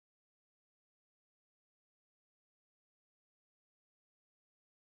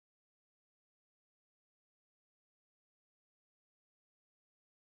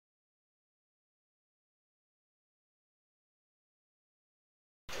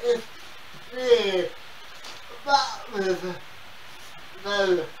is fear that was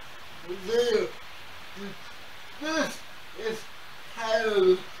no real. This is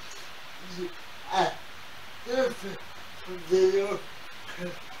how this video,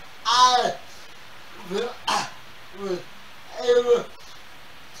 because I was able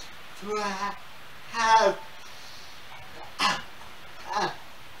to have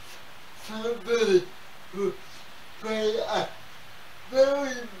somebody who played a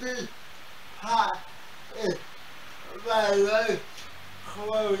very big part in my life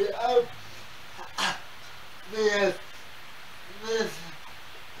growing up, because this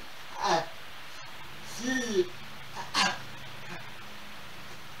she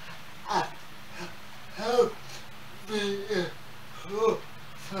helped me improve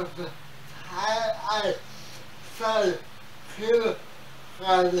from the time I started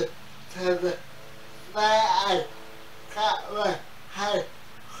kindergarten to the time I got my high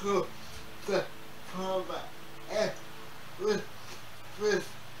school diploma. And with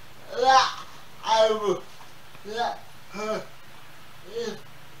that, I will let her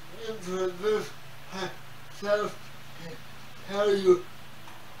introduce herself and tell you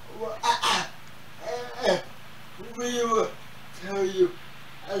what we will tell you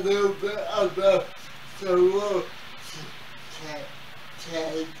a little bit about the role she can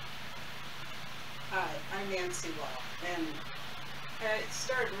take. Hi, I'm Nancy Wall, and I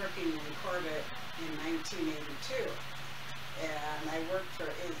started working in Corbett in 1982, and I worked for 8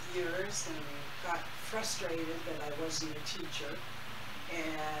 years and got frustrated that I wasn't a teacher,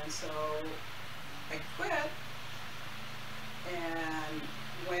 and so I quit and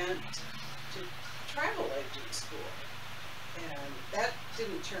went to travel agent school, and that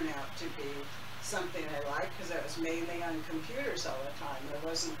didn't turn out to be something I liked because I was mainly on computers all the time. There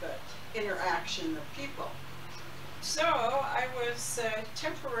wasn't the interaction of people. So I was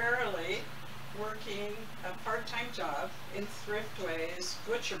temporarily working a part-time job in Thriftway's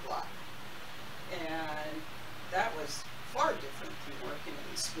butcher block, and that was far different from working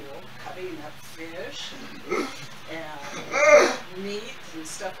in school, cutting up fish and meat and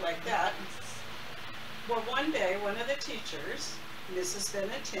stuff like that. Well, one day, one of the teachers, Mrs.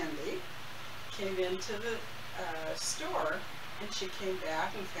 Benatendi, came into the store, and she came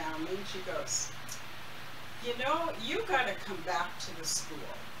back and found me, and she goes, you know, you got to come back to the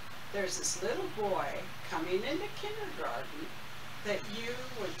school. There's this little boy coming into kindergarten that you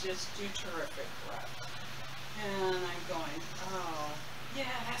would just do terrific with. And I'm going, oh,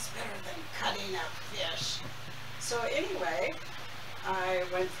 yeah, that's better than cutting up fish. So anyway, I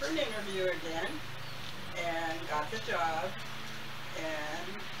went for an interview again and got the job.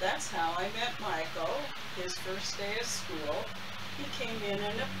 And that's how I met Michael, his first day of school. He came in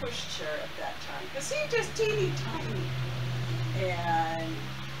a pushchair at that time, because he just teeny tiny. And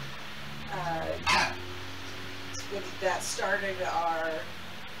that started our,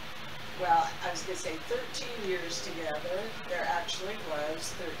 well, I was going to say 13 years together. There actually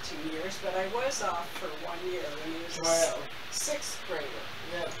was 13 years, but I was off for 1 year when he was a sixth grader.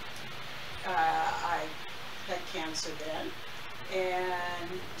 Yeah. I had cancer then, and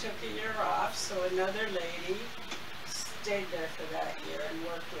took a year off, so another lady stayed there for that year and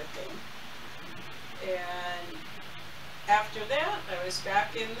worked with him. And after that, I was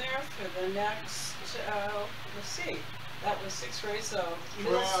back in there for the next, let's see, that was sixth grade, so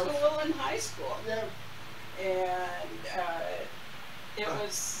middle school and high school. Yeah. And it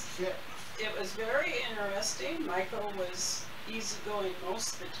was very interesting. Michael was easygoing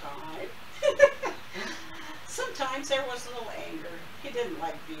most of the time. Sometimes there was a little anger. He didn't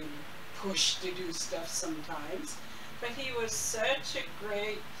like being pushed to do stuff sometimes, but he was such a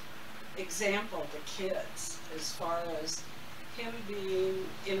great example to kids as far as him being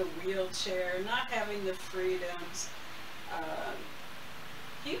in a wheelchair, not having the freedoms.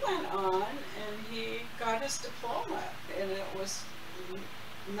 He went on and he got his diploma, and it was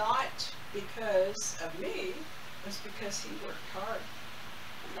not because of me, it was because he worked hard.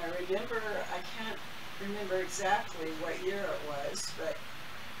 And I remember, I can't remember exactly what year it was, but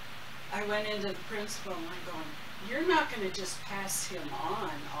I went into the principal and I'm going, you're not going to just pass him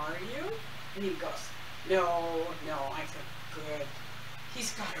on, are you? And he goes, no. I said, good.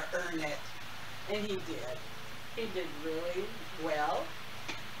 He's got to earn it. And he did. He did really well.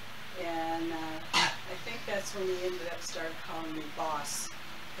 And I think that's when he ended up started calling me boss,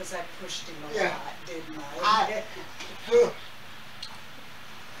 because I pushed him a lot, didn't I?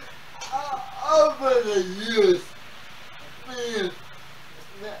 Over the years, me and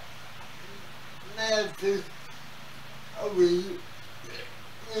Nancy's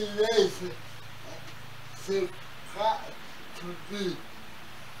relationship got to be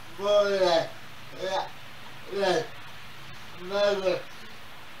for the mother.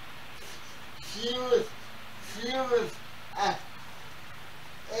 She was in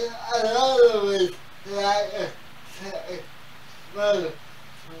a lot of ways like a second mother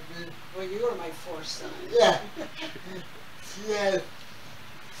for me. Well, you were my fourth son. Yeah. She had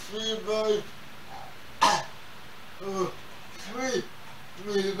 3 boys, oh, three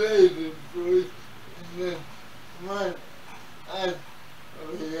baby boys, and then 1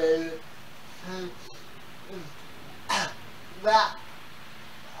 unrelated. And that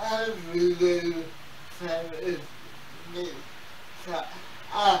unrelated son is me.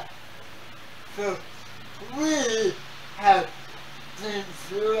 So we have been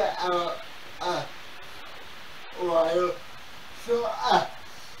through our while. So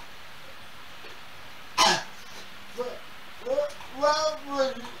what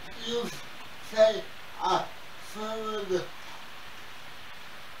would you say some of the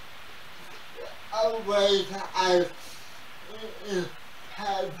ways I've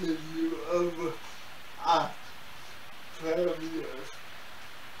impacted you over 12 years?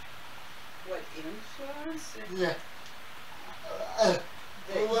 What influence? Yeah.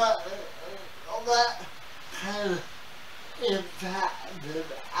 What kind of impact did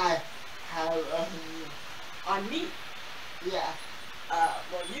I have on you? On me? Yeah.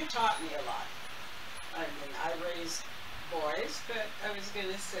 Well, you taught me a lot. I mean, I raised boys, but I was going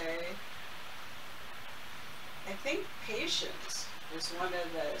to say, I think patience was one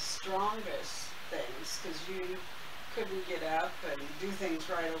of the strongest things, because you couldn't get up and do things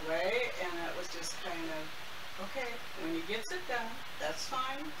right away, and it was just kind of, okay, when you get it done, that's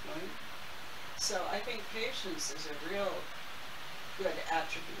fine. So I think patience is a real good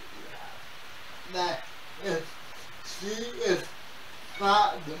attribute you have. That she is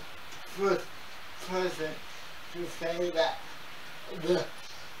not the first person to say that.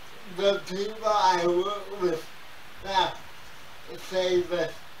 The people I work with now say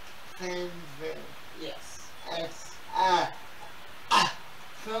the same thing. Yes. And,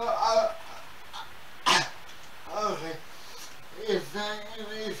 okay, is there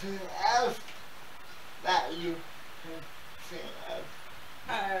anything else that you can think of?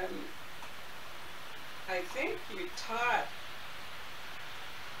 I think you taught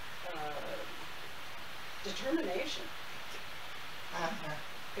determination.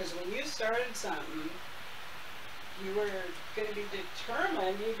 Because when you started something, you were going to be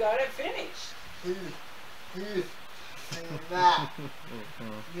determined you got it finished. He's saying that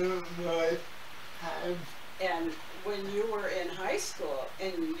numerous times. And when you were in high school,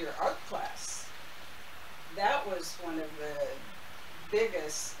 in your art class, that was one of the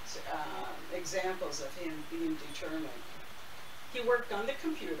biggest examples of him being determined. He worked on the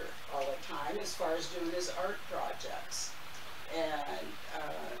computer all the time as far as doing his art projects. And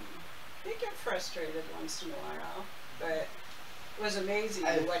he'd get frustrated once in a while, but it was amazing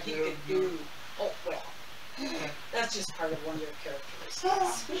what he could do. Oh, well, that's just part of one of your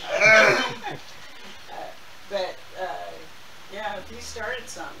characteristics. Yeah, if he started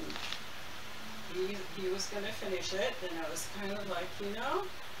something, he was going to finish it, and it was kind of like,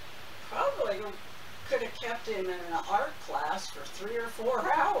 probably could have kept him in an art class for 3 or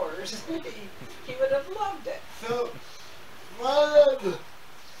 4 hours. He would have loved it. So,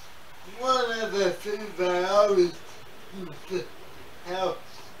 one of the things I always used to help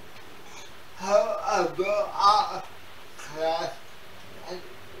about art class, and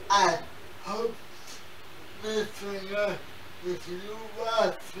I hope listener, if you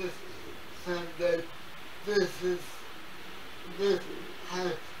watch this someday, this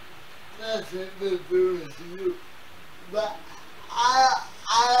has nothing to do with you. But I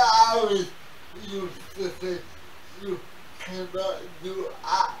always used to say you cannot do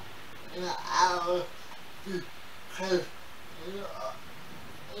art in an hour because in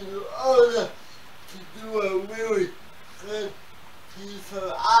order to do a really good piece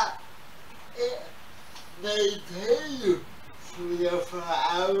of art, it may take you 3 or 4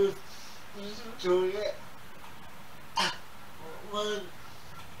 hours to get one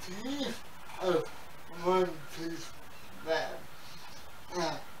piece of one piece done.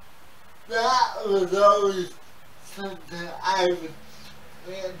 That was always something I was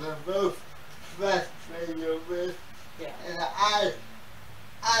the most frustrated with. Yeah. And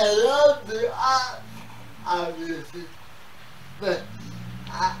I love the art, obviously, but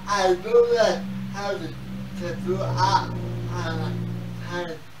I know that how to do art on a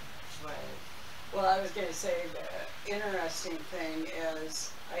time frame. Well, I was going to say the interesting thing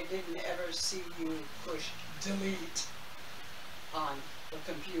is I didn't ever see you push delete on the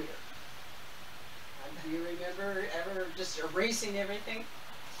computer. Do you remember ever just erasing everything?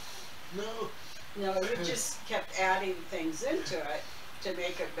 No. No, you just kept adding things into it to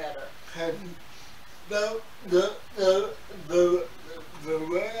make it better. Cause the, the, the, the, the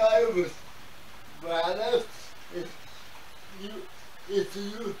way I was brought up is you, if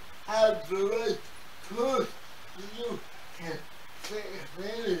you have the right tools, you can fix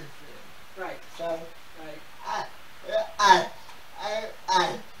anything. Right, So right. I, I,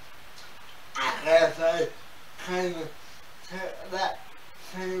 I guess I kind of took that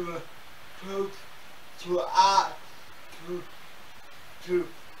same approach to art, to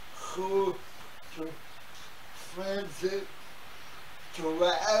school, to friendship, to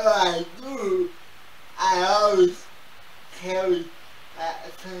whatever I do. I always carry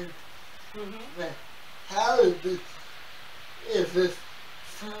that same mentality. If it's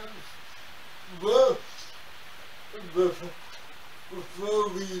some book before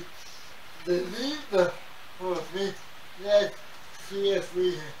we delete the whole thing, let's see if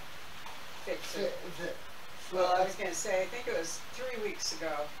we can Fix fix it. it. Well, I was going to say, I think it was 3 weeks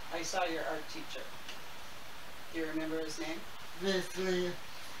ago, I saw your art teacher. Do you remember his name? This thing,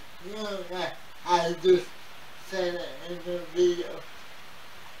 you know, I just said it in the video.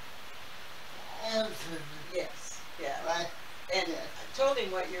 Anthony, Yes, yeah. right? And I told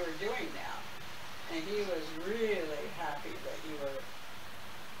him what you were doing now, and he was really happy that you were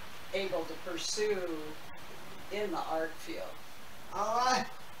able to pursue in the art field. Alright,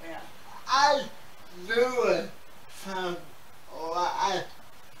 Yeah. I knew it from what I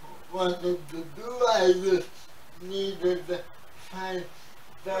wanted to do. I just needed to find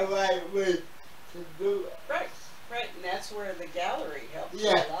the right way to do it. Right, right, and that's where the gallery helped you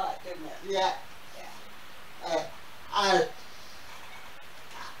Yeah. a lot, didn't it? Yeah. Yeah. I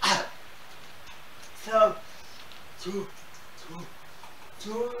so to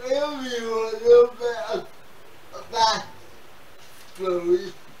give you a little bit of that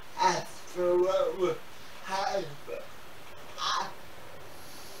story as to what was happening.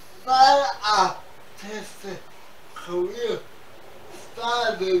 My artistic career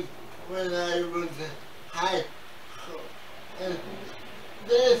started when I was in high school, and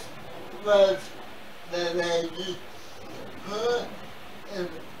this was the lady, her and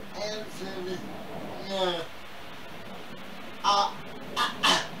Anthony Young are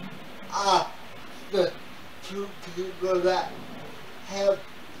the two people that helped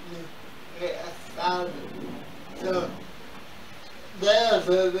me get started. So there's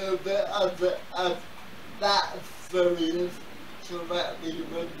a little bit of that story to let me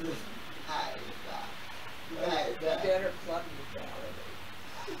with this high stuff. Right there. Better plug the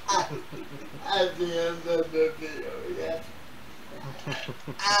gallery. At the end of the video, yes.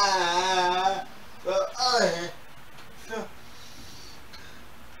 But okay, so,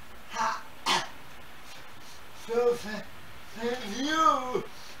 so since you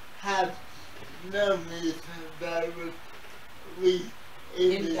have known me since I was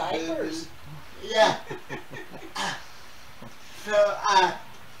In diapers. Yeah. So,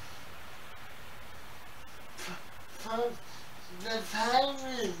 from the time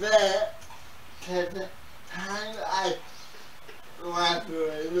we met to the time I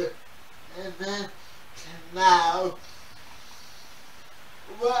graduated, and then to now,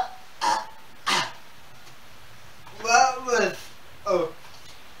 what was,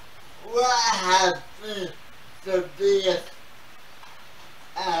 what has been the biggest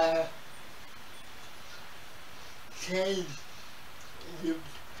change you've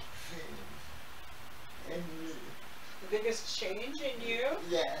seen in me? The biggest change in you?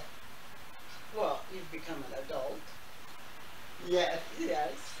 Yes. Well, you've become an adult. Yes.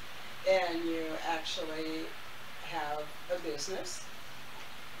 Yes. And you actually have a business.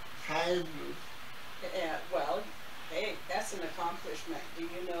 Kind of. And, well, hey, that's an accomplishment. Do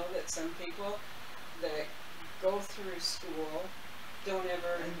you know that some people that go through school don't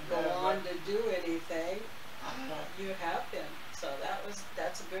ever go on to do anything? You have been. So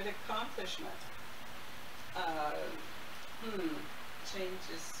that's a good accomplishment.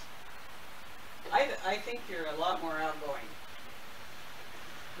 Changes. I think you're a lot more outgoing.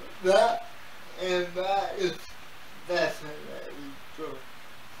 That is definitely true.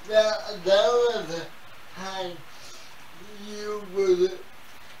 There was a time you would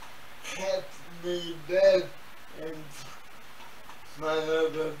catch me dead in front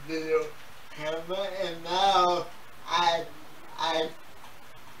of a video camera, and now I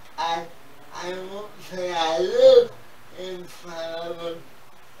won't say I live in front of them,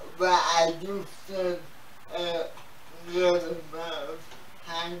 but I do spend a good amount of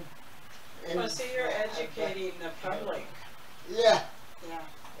time in Well, see, you're front of the educating the public. Yeah, Yeah.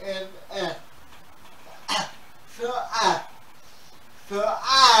 and so So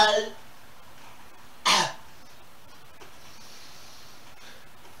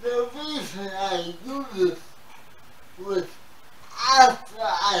the reason I do this was after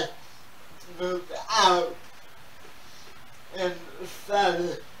I moved out and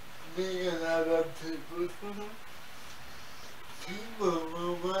started meeting other people. People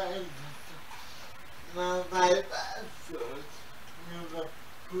were more interested in my backstory. You know,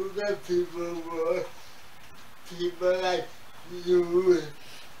 who the people were. People like you and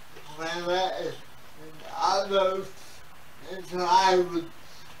Clara and others. And so I would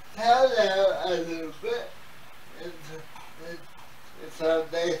tell them a little bit. And so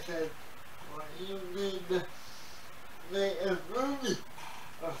they said, well, you need to make a movie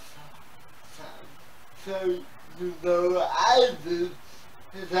or something. So you know what I do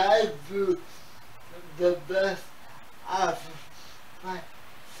is I do the best out of my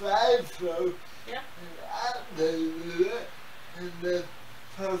slideshow. Yeah. And updated it and then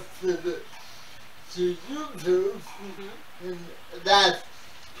posted it to YouTube. And that's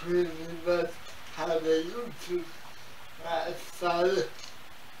pretty much how the YouTube started.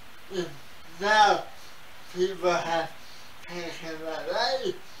 And now people have taken a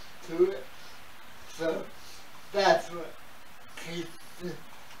liking to it. So that's what keeps it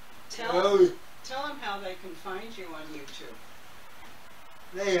going. Tell them how they can find you on YouTube.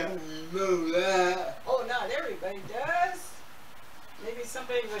 They only know that. Oh, not everybody does. Maybe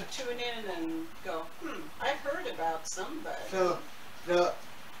somebody would tune in and go, I've heard about somebody. So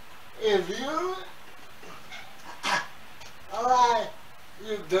if you are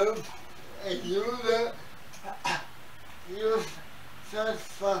YouTube and you search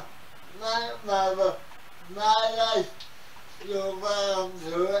for my mother, my life, you'll run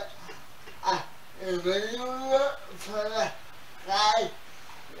to it. And when you look for the guy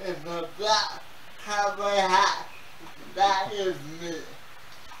in the black cowboy hat, that is me.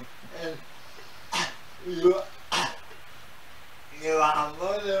 And you are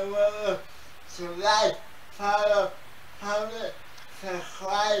more than welcome to like, follow, comment,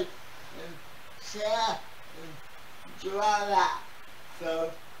 subscribe, and share, and do all that.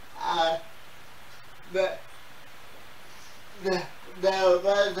 So, but there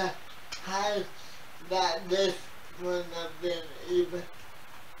was a time that this wouldn't have been even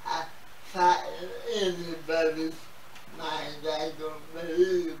a thought in anybody's mind, I don't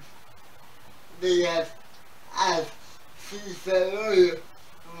believe. Because as she said earlier,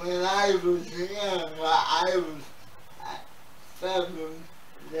 when I was young, I was 7,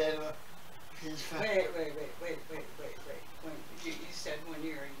 she said, Wait. When you said when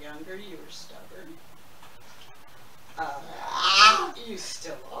you were younger you were stubborn. You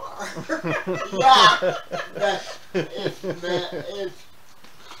still are. yeah,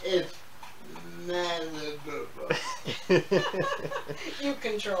 it's manageable. You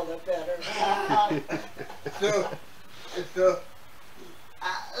control it better. So,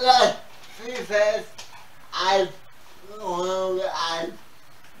 like she says, I've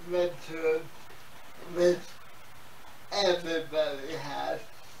matured, which everybody has.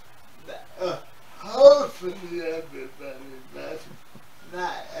 Hopefully everybody does.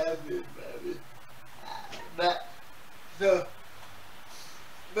 Not everybody. But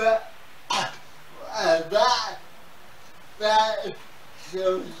that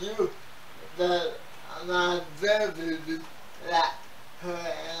shows you the longevity that her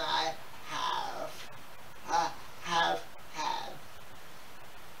and I have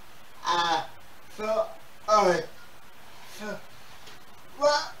had. So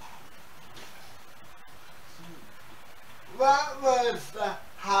what was the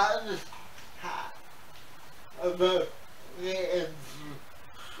hardest part about getting through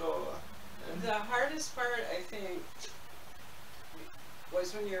school? The hardest part, I think,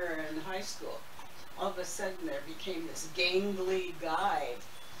 was when you were in high school. All of a sudden there became this gangly guy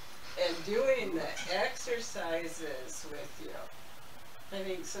and doing the exercises with you. I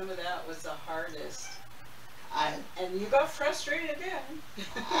think some of that was the hardest. And you got frustrated then.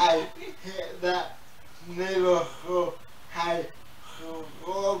 I hit that middle school, high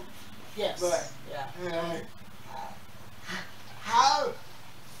school. Yes. But, yeah. How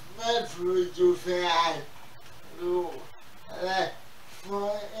much would you say I do? Like,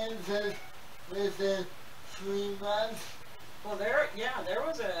 for instance, within 3 months? Well, there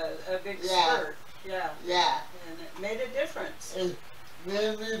was a big spurt. Yeah. And it made a difference. And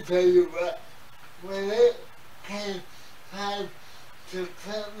let me tell you what, when it came time to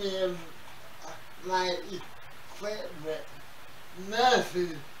put me in my equipment,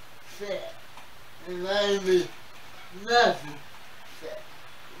 nothing fit. And I mean, nothing fit.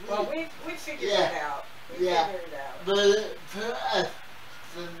 Well, we figured it out. We figured it out. But it took us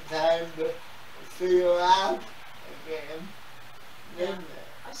some time to figure out again. Then,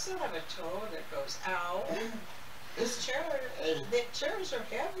 I still have a toe that goes, ow. This chair, the chairs are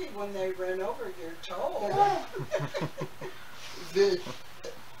heavy when they run over your toe.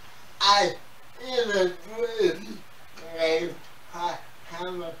 I, in a dream, I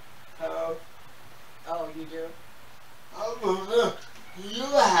have a toe. Oh, you do? Oh, no, you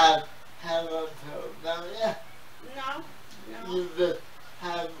have a toe, don't you? No, no. You just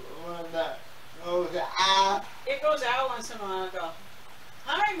have one that goes out. It goes out once in a while. I go,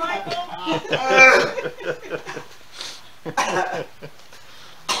 hi, Michael.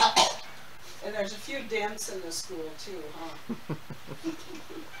 And there's a few dents in the school too, huh?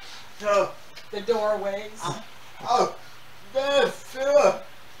 So, The doorways. there's still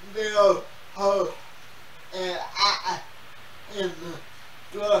little holes in the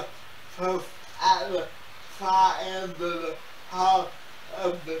door post at the far end of the hall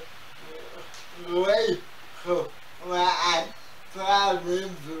of the way, so when I climbed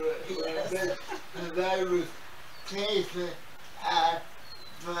into it, Yes. and I was chasing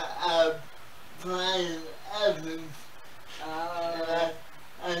Brian Evans,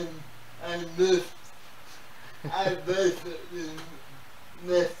 and I basically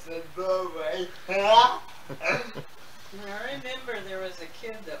missed the doorway. I remember there was a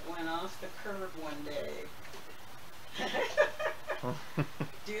kid that went off the curb one day.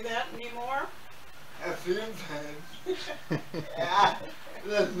 Do that anymore? A few times.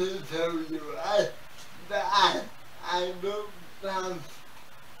 Let me tell you, I don't bounce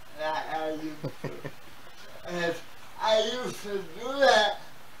like I used to. And I used to do that,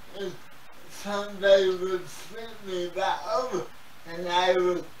 and somebody would flip me back over, and I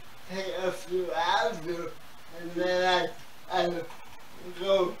would take a few after, and then I would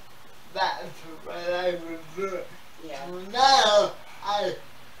go back to what I was doing. Yeah. So now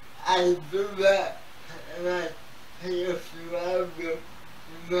I do that, and I take a few after, and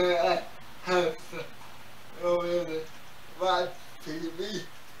then I have to go in and watch TV.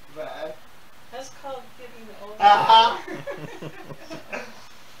 But That's called getting older.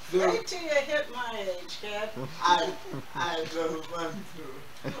 so Wait till you hit my age, kid. I don't want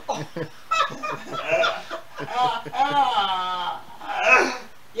to.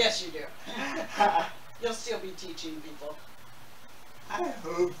 Yes, you do. You'll still be teaching people. I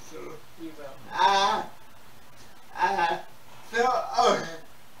hope so. You will.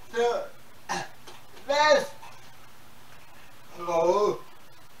 So that's oh,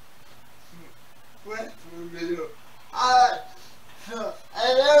 what's the video? So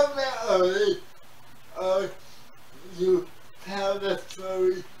a little bit early, you tell the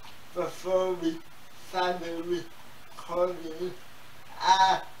story before we started recording.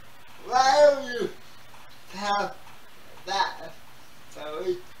 Why don't you tell that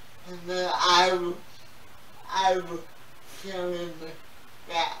story, and then I will fill in the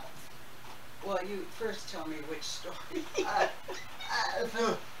gaps. Well, you first tell me which story.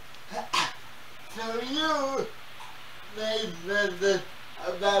 So you made this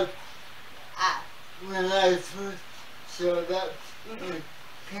about when I first showed up and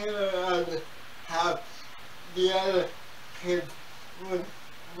came around the house, the other kids would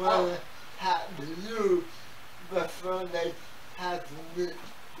want to talk to you before they talk to me.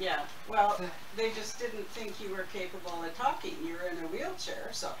 Yeah, well, they just didn't think you were capable of talking. You're in a wheelchair,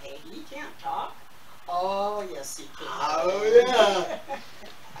 so hey, he can't talk. Oh, yes, he can. Oh,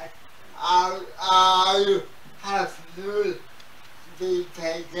 yeah. All you have to do is be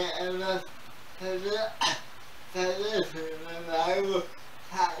patient enough to listen, and I will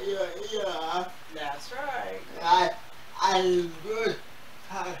cut your ear off. That's right. I enjoy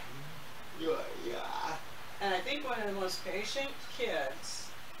cutting your ear off. And I think one of the most patient kids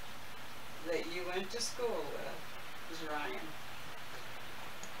that you went to school with was Ryan.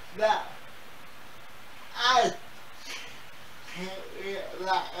 Now, I can't get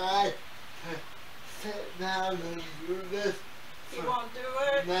that right to sit down and do this. You won't do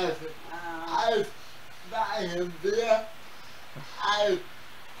it? Nothing. I buy him beer.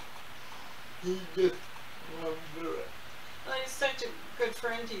 He just won't do it. Well, he's such a good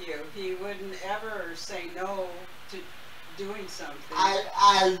friend to you. He wouldn't ever say no to doing something.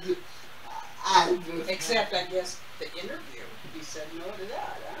 I just Except, I guess, the interview. He said no to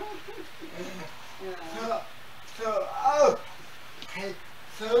that, huh? Okay,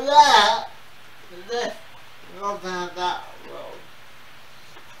 so let's go down that road.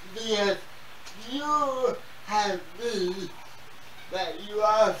 Because you have these that you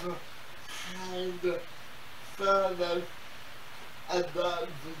also kind of sort of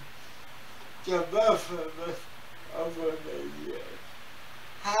adopted to both of us over the years.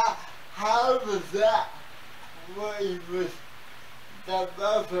 how does that work with the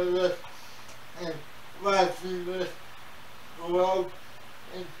both of us and watching us grow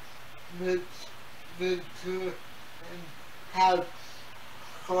and mature and have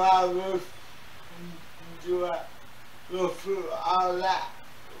flowers and go through all that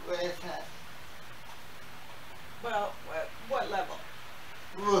with us? Well, what level?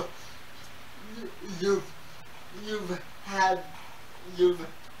 Well, you've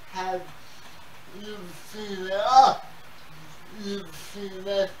you've seen it all. You've seen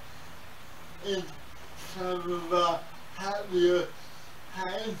it in some of our happier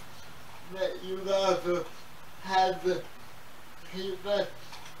times, but you've also had to keep us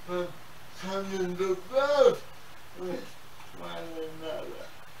from coming to blows with one another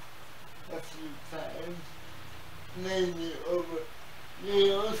a few times, mainly over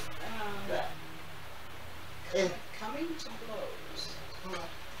years. But Coming to blows.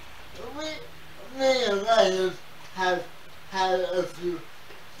 Me and Ryan have had a few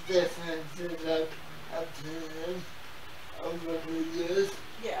differences of opinion over the years.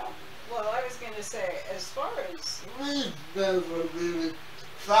 Yeah. Well, I was going to say, as far as We never really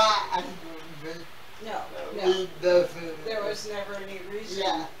fought, I don't think. no, We definitely. there was never any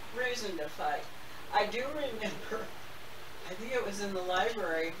reason to fight. I do remember. I think it was in the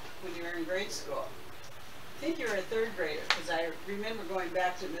library when you were in grade school. I think you were a third grader because I remember going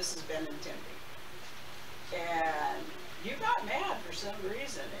back to Mrs. Benintendi. And you got mad for some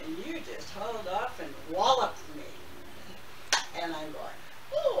reason and you just hauled off and walloped me. And I'm going,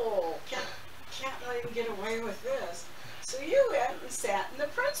 oh, can't let him get away with this. So you went and sat in the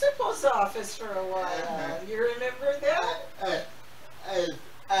principal's office for a while. You remember that?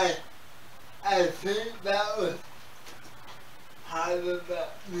 I think that was part of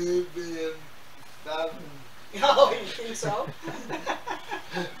that me being stubborn. Oh, you think so?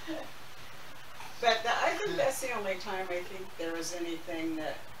 But I think that's the only time I think there was anything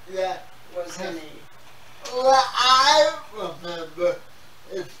that was any. What I remember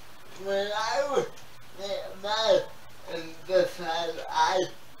is when I was mad and decided I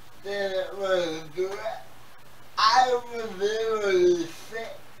didn't want to do it, I would literally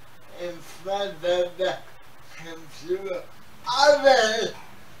sit in front of the computer all day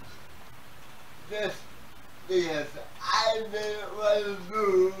just because I didn't want to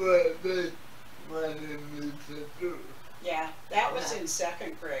do what they wanted me to do. Yeah, that was in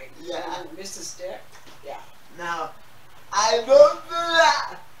second grade. Yeah. Mrs. Dick? Yeah. Now, I don't do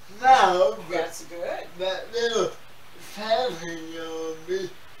that now, but That's good. that little 7-year-old me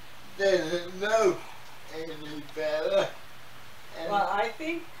didn't know any better. And Well, I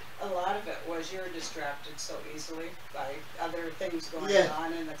think a lot of it was you're distracted so easily by other things going Yeah.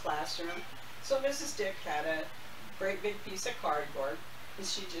 on in the classroom. So Mrs. Dick had a great big piece of cardboard and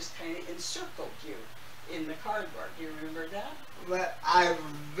she just kind of encircled you in the cardboard. Do you remember that? but I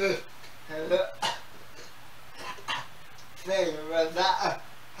was just saying, was that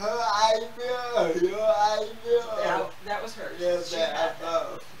her idea or your idea? That was hers. Yeah, She had that.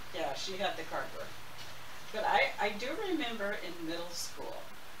 both. Yeah, she had the cardboard. But I do remember in middle school,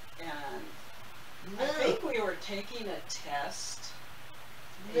 and I think we were taking a test.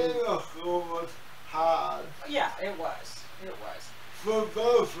 Middle school was hard Yeah, it was. It was. for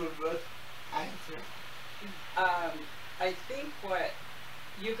both of us, I think. I think what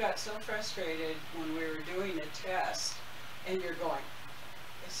you got so frustrated when we were doing a test, and you're going,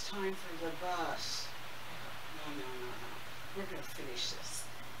 it's time for the bus. No. We're going to finish this.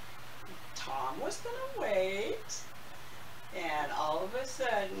 Tom was going to wait, and all of a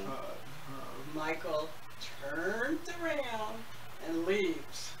sudden, Michael turns around and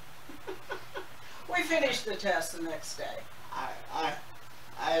leaves. We finished the test the next day.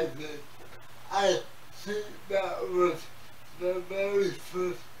 I think that was the very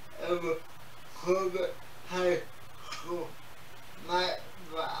first ever public high school night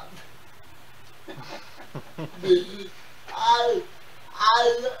drop. Because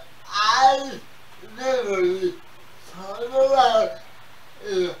I literally turned around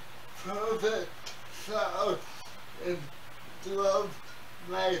in a perfect circle and drove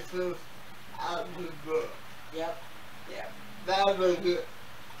myself out the door. Yep. That was it.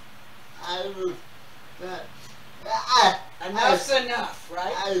 I was that. Enough's enough,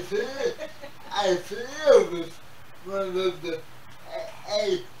 right? I think it was one of the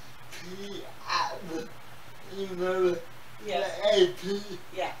AP atlas. You know Yes. the AP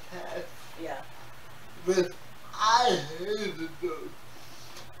Yeah. test. Yeah. But I hated those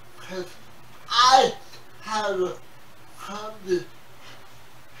because I have a comprehensive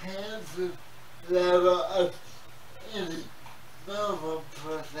level of any normal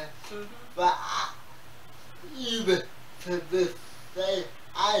person, Mhm. but even to this day,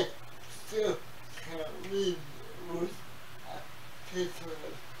 I still can't read with a picture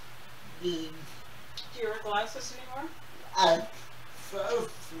of being. Do you wear glasses anymore? I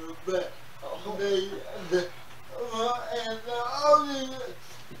supposed to, but Oh. and the only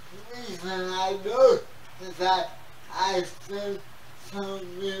reason I know is that I spend so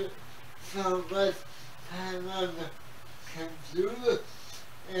much time on the computer,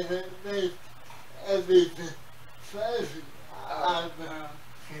 and it makes everything fuzzy on the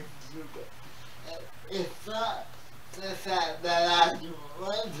computer. It's not the fact that I don't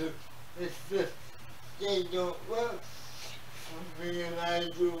want to, it's just they don't work for me, and I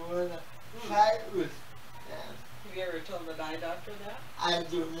don't want to fight with them. Have you ever told an eye doctor that? I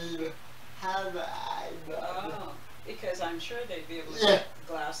don't even have an eye doctor. Oh, because I'm sure they'd be able to Yeah. get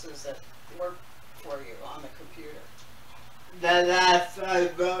glasses that work for you on the computer. The last time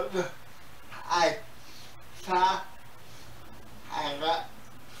I saw, I got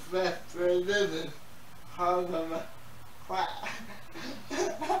frustrated and called them a quack.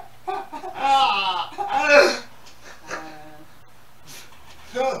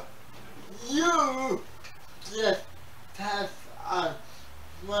 So you just touched on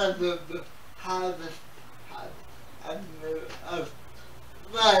one of the hardest parts of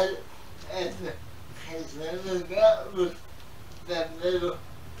my education, and that was the middle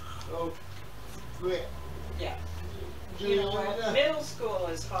school split. Yeah. Do You know what? Middle school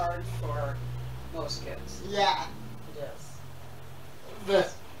is hard for most kids. Yeah, It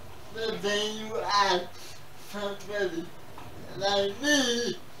is. the day you ask somebody like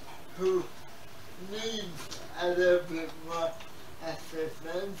me who needs a little bit more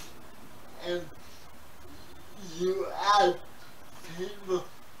assistance, and you ask people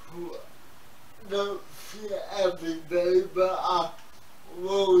who don't see it every day but are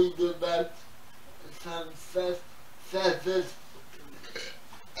worried about some such as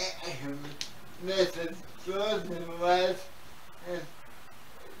Mrs. Jordan was, and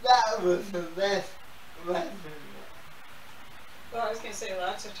that was the best lesson. Well, I was going to say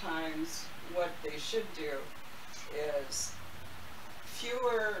lots of times what they should do is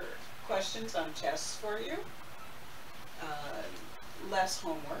fewer questions on tests for you, less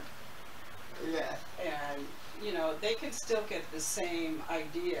homework, Yeah. and you know they can still get the same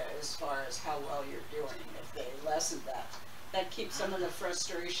idea as far as how well you're doing if they lessen that. That keeps some of the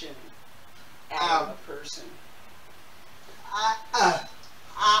frustration out of a person.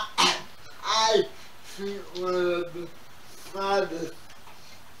 I think one of the smartest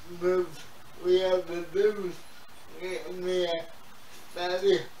moves we ever do is me a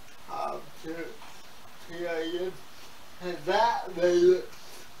study hall period, and that made it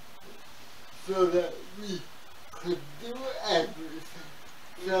so that we could do everything,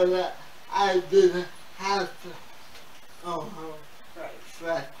 so that I didn't have to go home Right.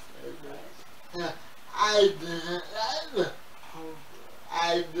 frustrated. Right. I didn't like the homework.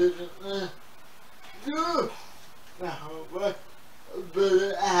 I didn't do the homework, but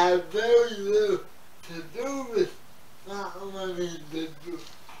it had very little to do with not wanting to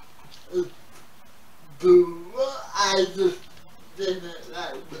do what I just didn't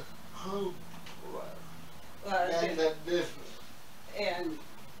like the homework. Well, That's a difference. and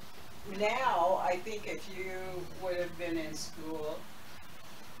now I think if you would have been in school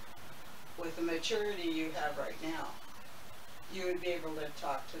with the maturity you have right now, you would be able to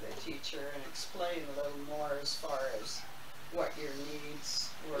talk to the teacher and explain a little more as far as what your needs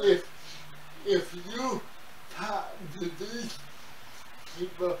were. If you talk to these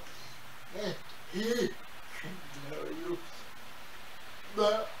people, he can tell you,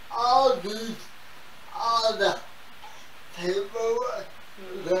 but all the paperwork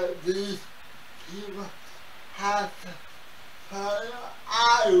that these people have to follow,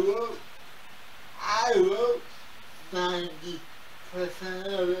 I wrote 90%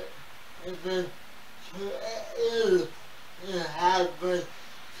 of it, and then it has been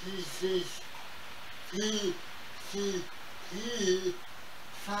he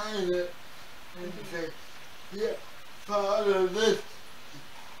sign it and say, yeah, follow this.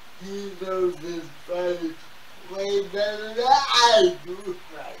 He knows his body way better than I do.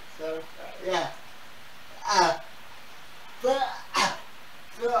 Right. So, Right. yeah. But,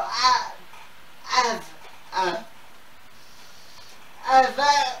 so as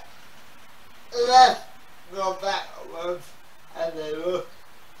let's go back once and then look.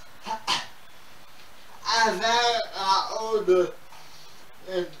 As I got older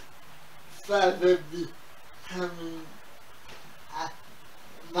and started becoming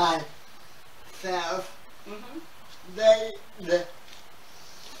myself, Mm-hmm. they the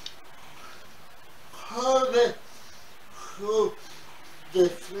COVID who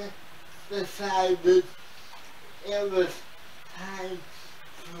decided it was time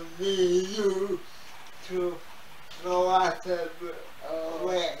for me to go out the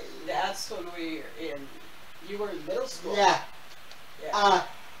way. That's when you were in middle school. Yeah. Yeah.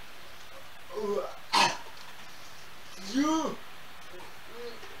 You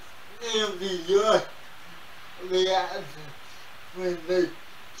in New York reaction when they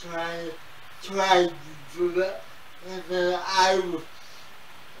tried to do that, and then I would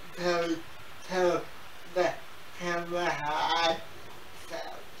tell the camera how I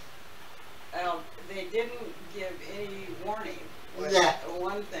felt. They didn't give any warning. Yeah.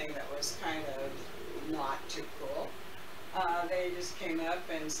 One thing that was kind of not too cool. They just came up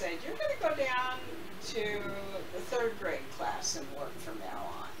and said, "You're going to go down to the 3rd grade class and work from now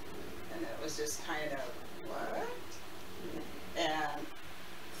on." And it was just kind of, what? And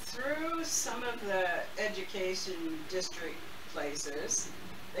through some of the education district places,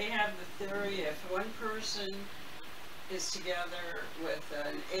 they have the theory if one person is together with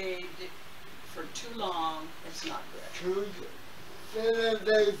an aide for too long, it's not good. Didn't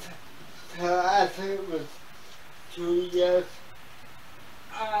they tell us it was 2 years?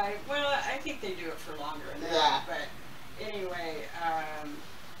 Well, I think they do it for longer than that. Yeah. But anyway,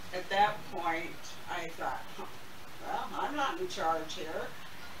 at that point, I thought, well, I'm not in charge here.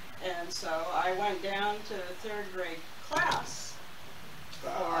 And so I went down to the 3rd grade class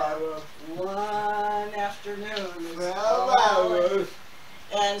for one afternoon. 12 hours.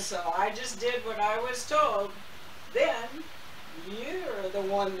 And so I just did what I was told. Then you're the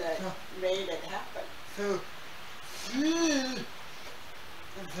one that made it happen. So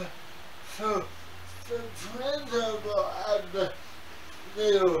the principal of the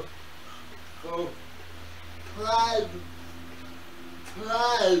middle school tried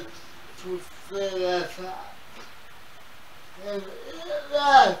to set us up. And it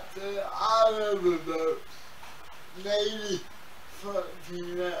lasted all of about maybe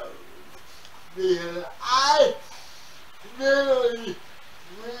 14 hours. Because I literally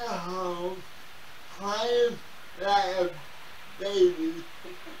went home crying like a baby.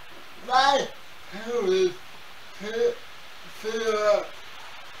 My parents couldn't figure out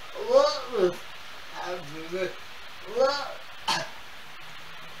what was happening, what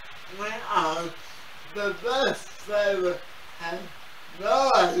went on. The bus driver had no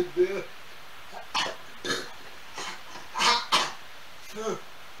idea. So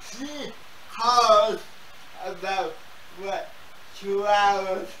she called about, 2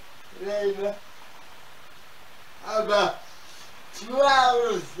 hours later. About 2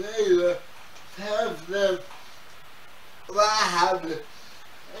 hours later, tells them what happened.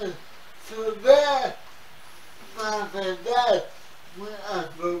 And so then, Mom and Dad went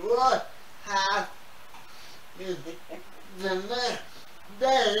up for one half, and the next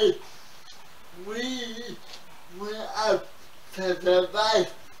day, we went up to the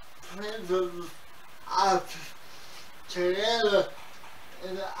vice principal's office together,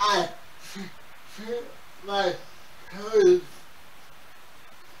 and I sent my parents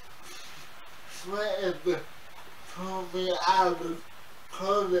threatened to pull me out of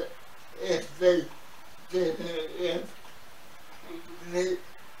COVID if they didn't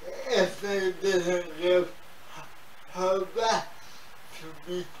give her back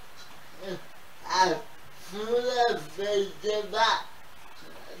to me. And as soon as they did that,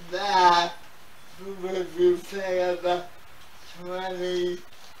 what you say about 20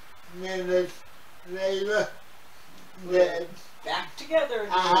 minutes later, then back together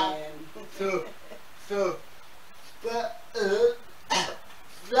again. But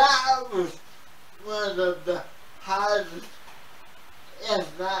that was one of the hardest,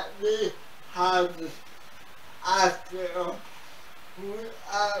 if not the hardest, after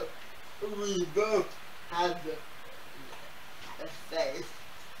we both had the face.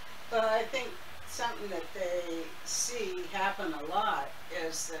 But I think something that they see happen a lot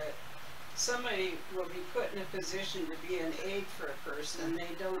is that somebody will be put in a position to be an aide for a person and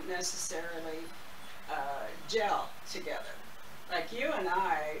they don't necessarily gel together. Like you and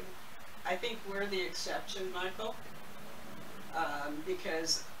I think we're the exception, Michael,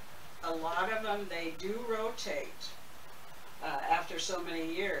 because a lot of them, they do rotate after so many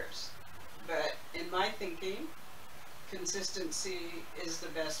years. But in my thinking, consistency is the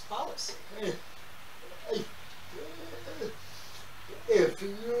best policy. If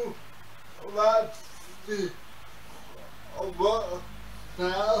you want the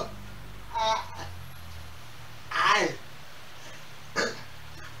now,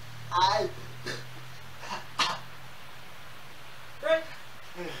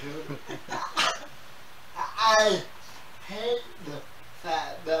 I hate the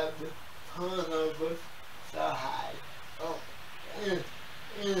fact that the turnover was so high. Oh, In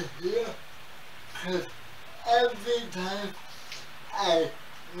here, because every time I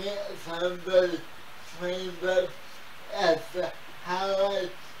get somebody trained up as to how I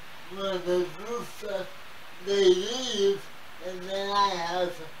want to do stuff, they leave, and then I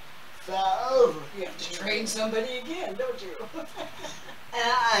have to start over. you have to train somebody again, don't you?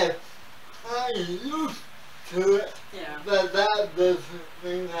 And I'm used to it, Yeah. but that doesn't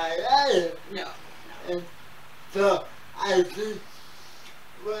mean I like it. No. And so I think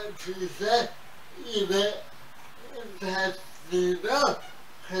what she said, even that's enough,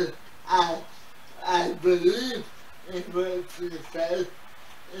 because I believe in what she said,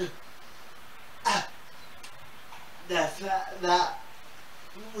 is the fact that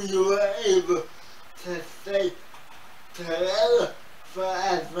we were able to stay together for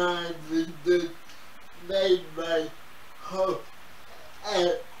as long as we did made my whole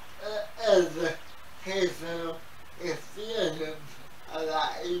educational experience a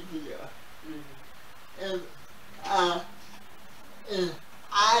lot easier. And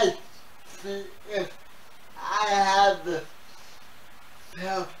I think if I had to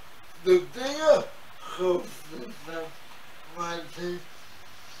tell the bigger whole system one thing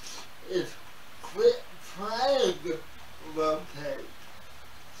is quit trying to rotate.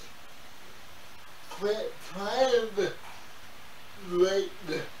 Quit trying to wake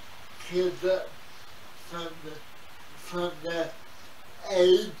the kids up from the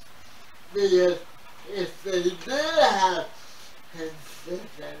age, because if they did have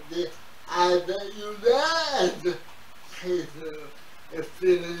consistency, I bet you that case of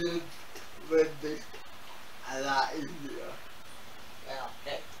experience would be a lot easier. Well,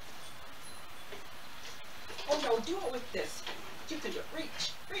 hey. Oh no, do it with this. You can do it.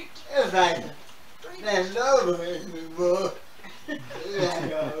 Reach. If I can Reach. bend over anymore, there you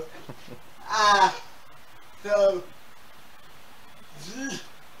go. So,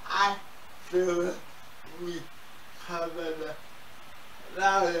 I feel we covered a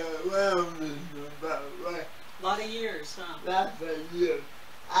lot of ground in about right. A lot of years, huh? That's a year.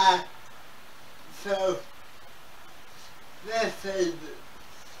 So, let's say that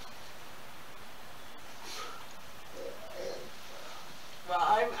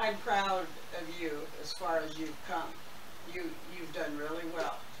Well, I'm proud of you as far as you've come. You've done really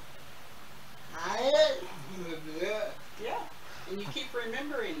well. I ain't it. Yeah. And you keep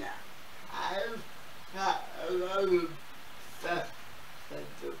remembering that. I've got a lot of stuff to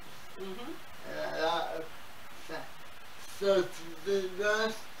do. And a lot of stuff to be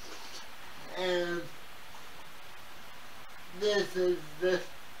done. And this is just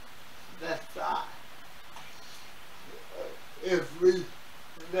the thought. If we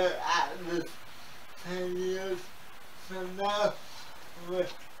look at this 10 years from now,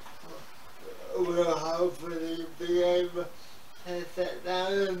 we'll hopefully be able to sit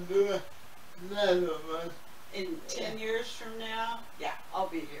down and do another one. In 10 years from now, yeah, I'll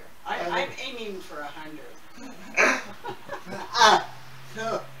be here. I'm aiming for 100.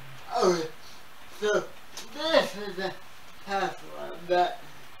 So this is a tough one, but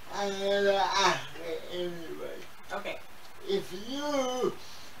I'm gonna ask it anyway. Okay. If you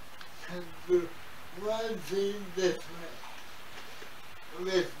can do one thing different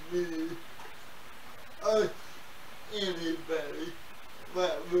with me or anybody,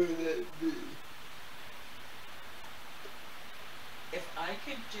 what would it be? If I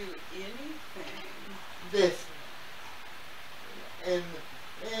could do anything Different in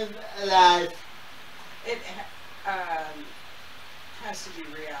life. it has to be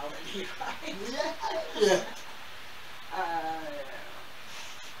reality, right? Yeah.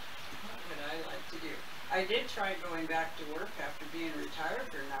 What would I like to do? I did try going back to work after being retired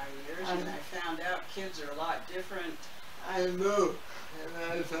for 9 years, and I found out kids are a lot different I know. And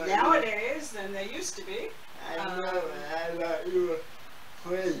I thought nowadays than they used to be. I know. I thought you were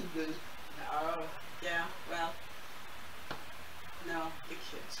crazy. Oh, yeah, well, no, the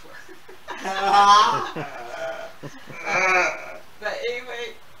kids were. But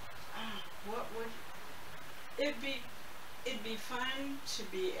anyway, what would it'd be fun to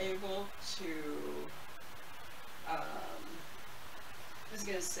be able to I was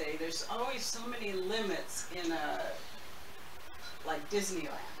gonna say there's always so many limits in like Disneyland.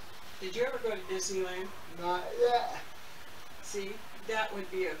 Did you ever go to Disneyland? Not yet. See, that would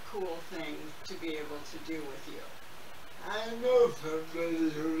be a cool thing to be able to do with you. I know somebody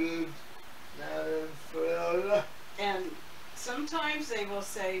who lives down in Florida. And sometimes they will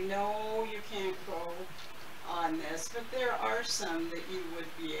say, no, you can't go on this, but there are some that you would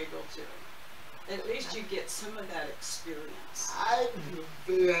be able to. At least you get some of that experience. I don't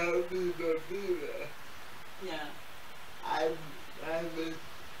think I'll be able to do that. Yeah. I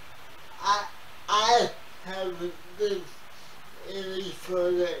haven't been any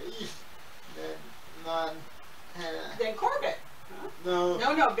further east than Montana. Then Corbett. Huh? No.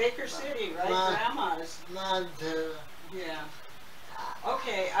 No, Baker City, right? Grandma's. Montana. Yeah.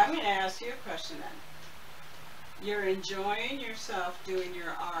 Okay, I'm going to ask you a question then. You're enjoying yourself doing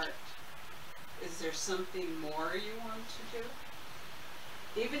your art. Is there something more you want to do?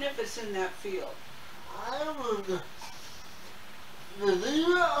 Even if it's in that field. I would believe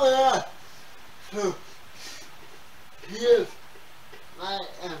it or not, so here's my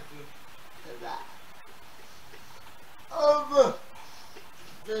answer to that. Over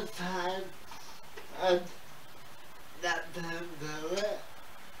the time of that pandemic,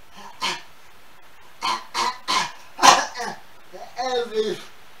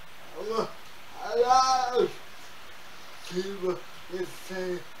 a lot of people is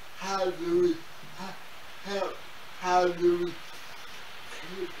saying, how do we help, how do we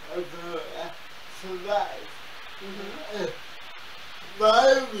keep us survive?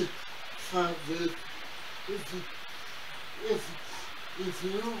 My response is, if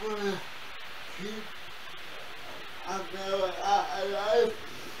you want to keep America alive,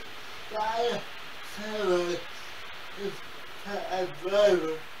 try family is a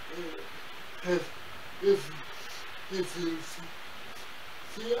driver. Because if you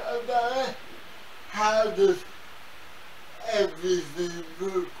see about it, how does everything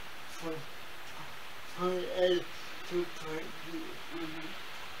move from point A to point B?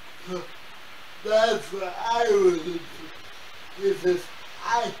 So that's what I would do. If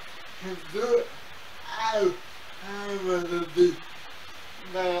I can do it, I want to be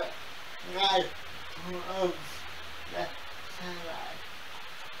the guy who owns that satellite.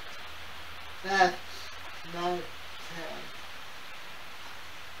 That's my plan.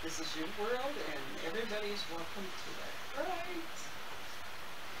 This is your world, and everybody's welcome to it.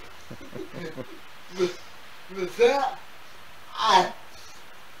 Right. With that,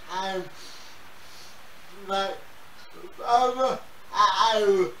 I'm like, Mama, I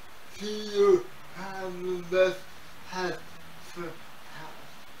will see you have the best house for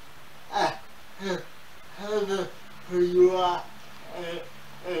house. Tell them who you are, and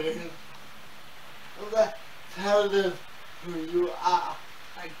tell them who you are.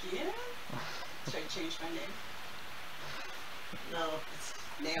 Again? Should I change my name? No.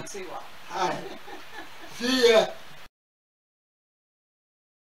 Nancy Wall. Hi. See ya.